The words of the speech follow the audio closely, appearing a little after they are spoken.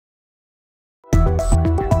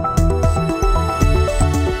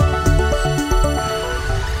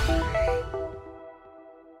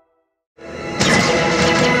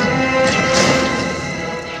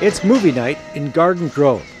It's movie night in Garden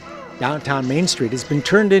Grove. Downtown Main Street has been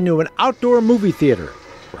turned into an outdoor movie theater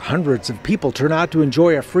where hundreds of people turn out to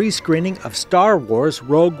enjoy a free screening of Star Wars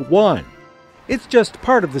Rogue One. It's just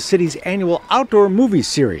part of the city's annual outdoor movie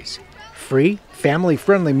series. Free,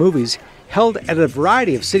 family-friendly movies held at a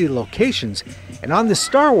variety of city locations, and on this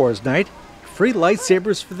Star Wars night, free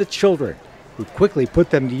lightsabers for the children, who quickly put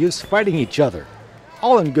them to use fighting each other.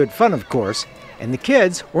 All in good fun, of course, and the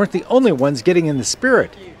kids weren't the only ones getting in the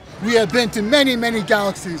spirit. We have been to many, many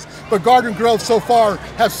galaxies, but Garden Grove so far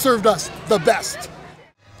have served us the best.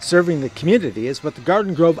 Serving the community is what the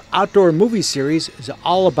Garden Grove Outdoor Movie Series is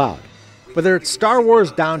all about. Whether it's Star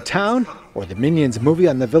Wars downtown or the Minions movie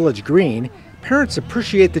on the Village Green, parents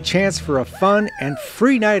appreciate the chance for a fun and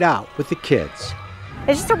free night out with the kids.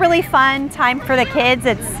 It's just a really fun time for the kids.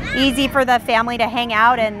 It's easy for the family to hang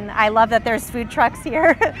out, and I love that there's food trucks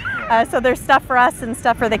here. So there's stuff for us and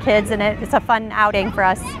stuff for the kids, and it's a fun outing for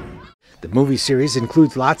us. The movie series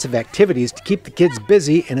includes lots of activities to keep the kids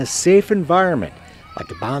busy in a safe environment,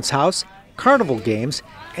 like a bounce house, carnival games,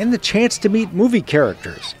 and the chance to meet movie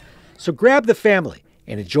characters. So grab the family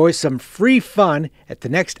and enjoy some free fun at the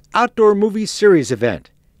next Outdoor Movie Series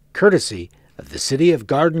event, courtesy of the City of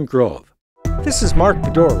Garden Grove. This is Mark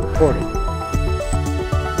Bedor reporting.